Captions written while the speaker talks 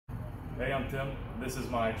Hey, I'm Tim. This is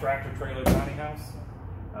my tractor trailer tiny house.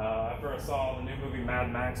 After I saw the new movie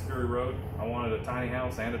Mad Max Fury Road, I wanted a tiny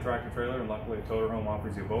house and a tractor trailer, and luckily a Toterhome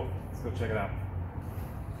offers you both. Let's go check it out.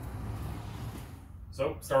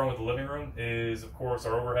 So, starting with the living room is, of course,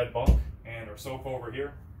 our overhead bunk and our sofa over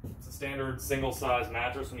here. It's a standard single-size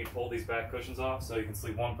mattress when you pull these back cushions off, so you can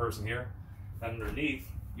sleep one person here. And underneath,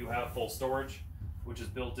 you have full storage, which is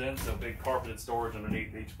built in, so big carpeted storage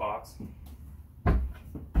underneath each box.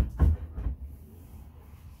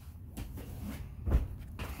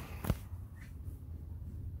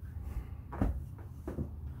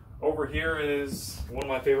 Over here is one of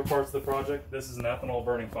my favorite parts of the project. This is an ethanol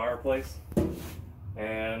burning fireplace.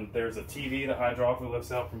 And there's a TV that hydraulically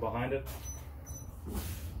lifts out from behind it.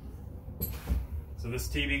 So this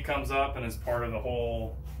TV comes up and is part of the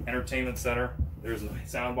whole entertainment center. There's a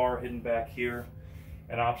sound bar hidden back here,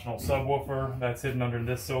 an optional subwoofer that's hidden under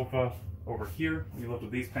this sofa over here. You lift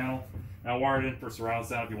with these panels. Now wired in for surround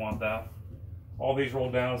sound if you want that. All these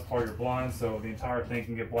roll down as part of your blinds, so the entire thing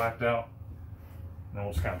can get blacked out. And then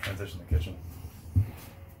we'll just kind of transition to the kitchen.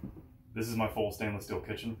 This is my full stainless steel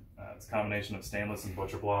kitchen. It's a combination of stainless and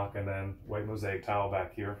butcher block, and then white mosaic tile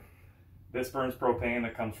back here. This burns propane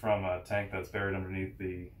that comes from a tank that's buried underneath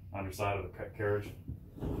the underside of the carriage.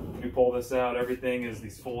 When you pull this out, everything is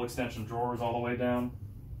these full extension drawers all the way down,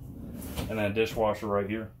 and then a dishwasher right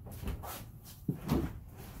here.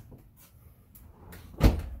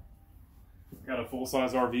 Got a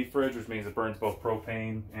full-size RV fridge, which means it burns both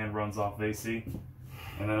propane and runs off of AC.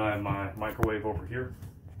 And then I have my microwave over here.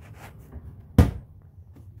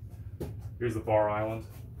 Here's the bar island.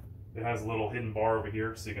 It has a little hidden bar over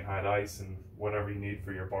here so you can hide ice and whatever you need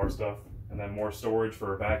for your bar stuff. And then more storage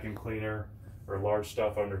for a vacuum cleaner or large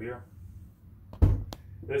stuff under here.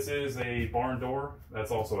 This is a barn door.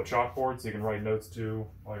 That's also a chalkboard so you can write notes to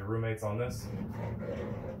all your roommates on this.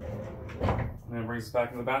 And then it brings us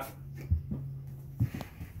back in the bathroom.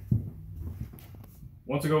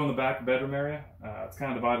 Once we go in the back bedroom area, it's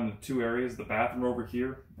kind of divided into two areas, the bathroom over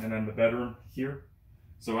here and then the bedroom here.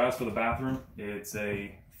 So as for the bathroom, it's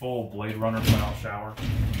a full Blade Runner style shower.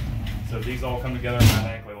 So these all come together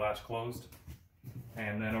automatically latch closed.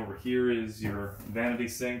 And then over here is your vanity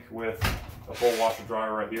sink with a full washer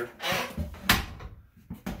dryer right here.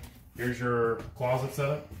 Here's your closet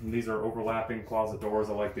setup. And these are overlapping closet doors.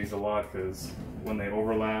 I like these a lot because when they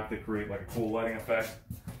overlap, they create like a cool lighting effect.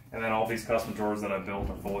 And then all these custom drawers that I built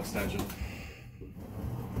are full extension.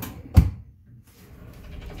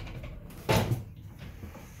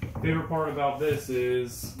 Favorite part about this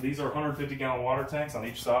is these are 150-gallon water tanks on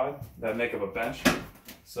each side that make up a bench.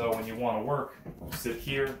 So when you want to work, you sit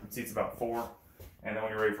here, it seats about 4. And then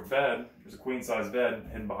when you're ready for bed, there's a queen-size bed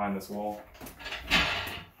hidden behind this wall.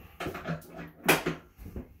 A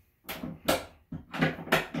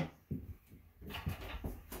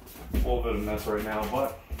little bit of a mess right now,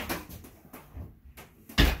 but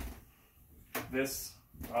this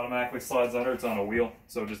automatically slides under. It's on a wheel,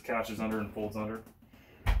 so it just catches under and folds under.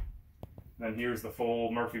 Then here's the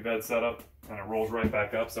full Murphy bed setup, and it rolls right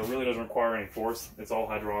back up, so it really doesn't require any force. It's all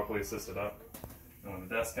hydraulically assisted up. And when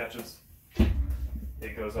the desk catches,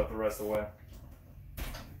 it goes up the rest of the way.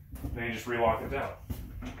 Then you just relock it down.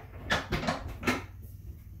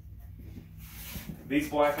 These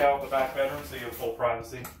black out the back bedroom, so you have full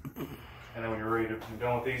privacy. And then when you're ready to be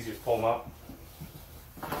done with these, you just pull them up.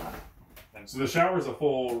 So the shower is a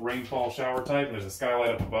full rainfall shower type, and there's a skylight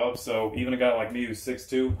up above, so even a guy like me who's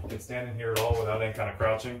 6'2" can stand in here at all without any kind of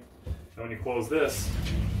crouching. And when you close this,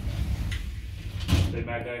 they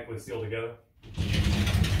magnetically seal together.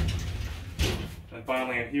 And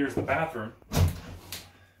finally, and here's the bathroom.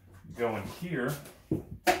 Go in here.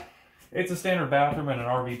 It's a standard bathroom and an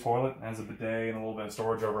RV toilet. It has a bidet and a little bit of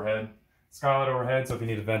storage overhead. Skylight overhead, so if you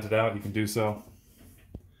need to vent it out, you can do so.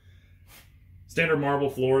 Standard marble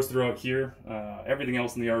floors throughout here. Everything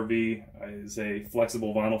else in the RV is a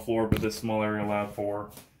flexible vinyl floor, but this small area allowed for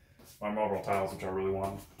my marble tiles, which I really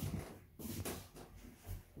want.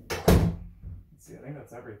 Let's see, I think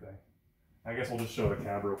that's everything. I guess we'll just show the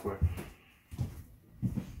cab real quick.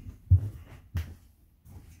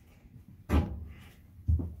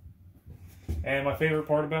 And my favorite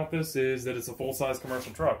part about this is that it's a full-size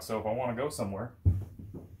commercial truck, so if I want to go somewhere,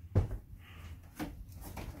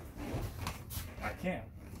 I can.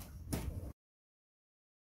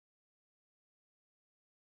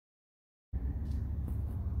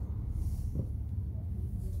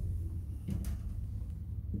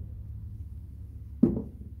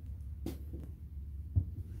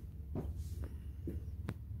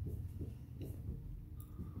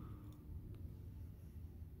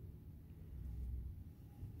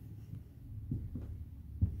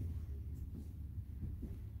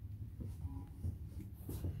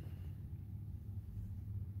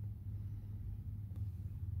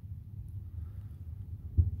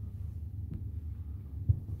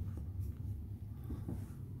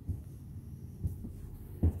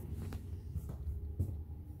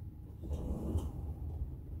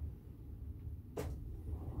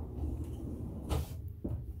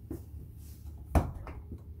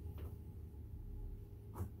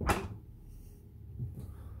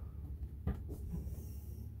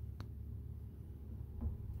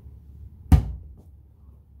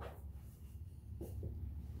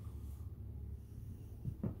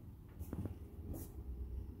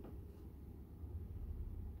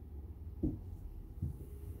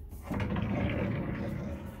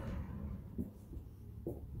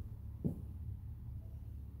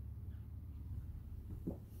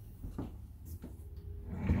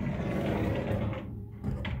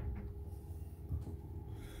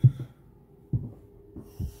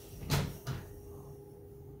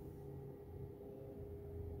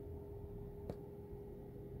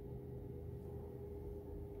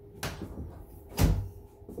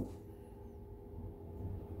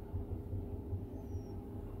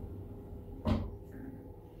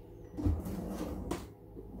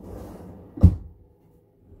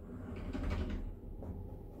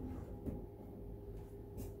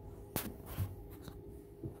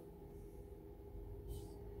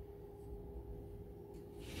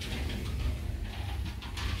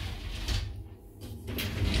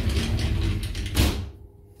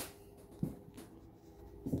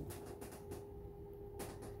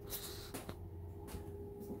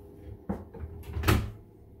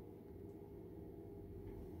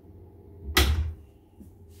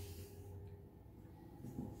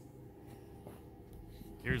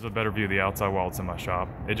 Here's a better view of the outside while it's in my shop.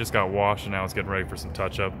 It just got washed and now it's getting ready for some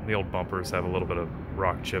touch-up. The old bumpers have a little bit of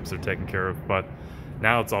rock chips they're taken care of, but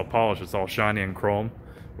now it's all polished. It's all shiny and chrome,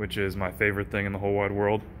 which is my favorite thing in the whole wide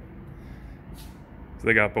world. So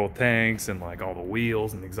they got both tanks and like all the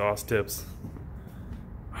wheels and the exhaust tips.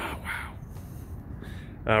 Oh,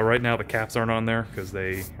 wow. Right now the caps aren't on there because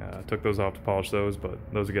they took those off to polish those, but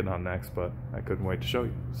those are getting on next, but I couldn't wait to show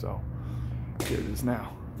you. So here it is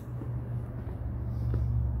now.